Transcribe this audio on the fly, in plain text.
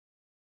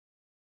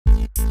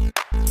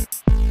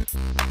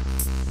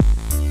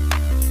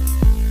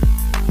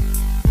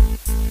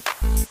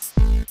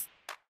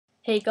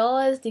Hey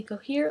guys, Dico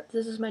here.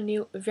 This is my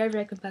new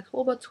very compact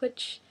robot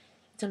switch.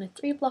 It's only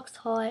 3 blocks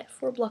high,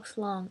 4 blocks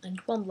long, and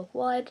 1 block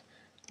wide.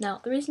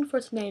 Now, the reason for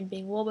its name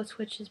being robot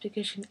switch is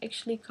because you can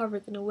actually cover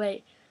it in a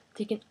way that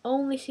you can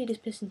only see this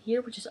piston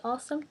here, which is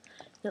awesome.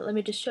 Now, let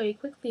me just show you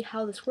quickly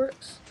how this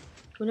works.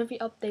 Whenever you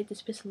update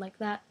this piston like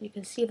that, you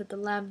can see that the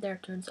lamp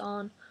there turns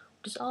on,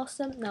 which is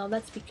awesome. Now,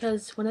 that's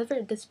because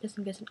whenever this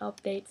piston gets an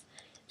update,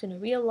 it's going to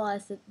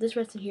realize that this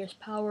redstone here is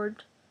powering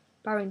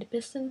the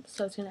piston,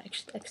 so it's going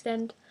to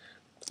extend,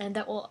 and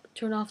that will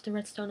turn off the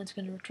redstone and it's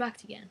going to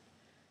retract again.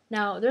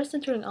 Now, the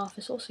redstone turning off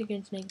is also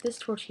going to make this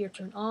torch here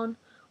turn on,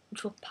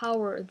 which will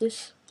power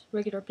this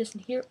regular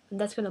piston here, and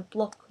that's going to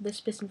block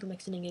this piston from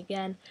extending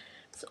again.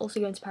 It's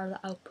also going to power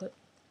the output.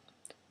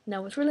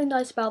 Now, what's really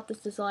nice about this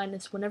design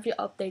is whenever you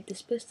update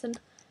this piston,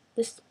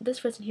 this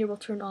redstone here will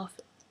turn off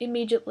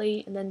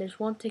immediately, and then there's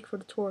one tick for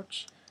the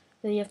torch.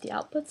 Then you have the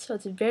output, so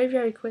it's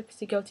very quick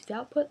to go to the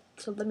output.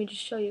 So let me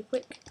just show you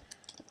quick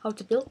how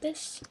to build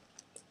this.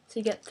 So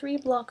you get 3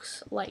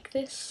 blocks like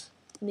this,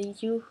 in the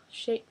U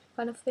shape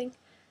kind of thing.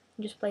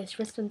 You just place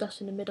redstone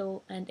dust in the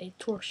middle and a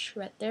torch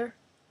right there.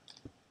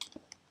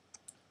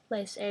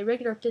 Place a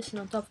regular piston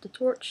on top of the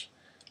torch,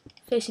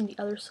 facing the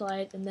other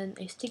side, and then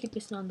a sticky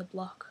piston on the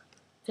block,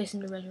 facing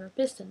the regular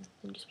piston.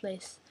 Then just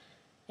place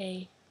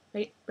a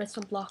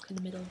redstone block in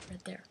the middle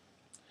right there.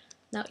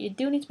 Now you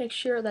do need to make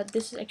sure that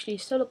this is actually a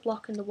solid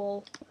block in the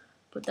wall,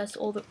 but that's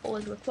all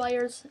it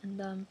requires.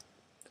 And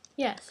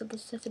yeah, so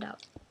let's test it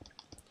out.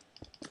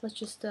 Let's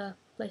just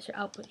place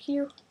our output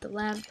here, the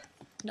lamp,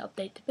 and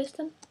update the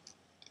piston.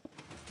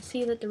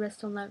 See that the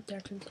redstone lamp there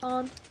turns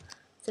on.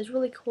 So it's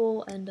really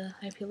cool, and I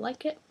hope you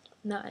like it.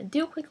 Now, I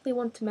do quickly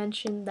want to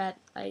mention that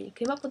I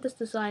came up with this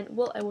design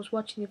while I was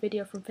watching a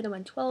video from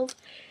Phenoman12.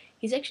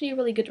 He's actually a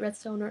really good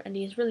redstoner, and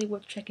he is really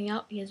worth checking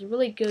out. He has a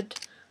really good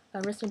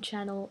redstone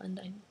channel,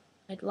 and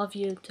I'd love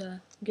you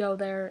to go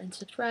there and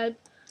subscribe,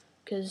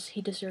 because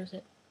he deserves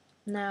it.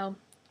 Now,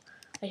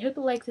 I hope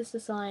you like this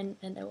design,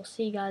 and I will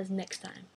see you guys next time.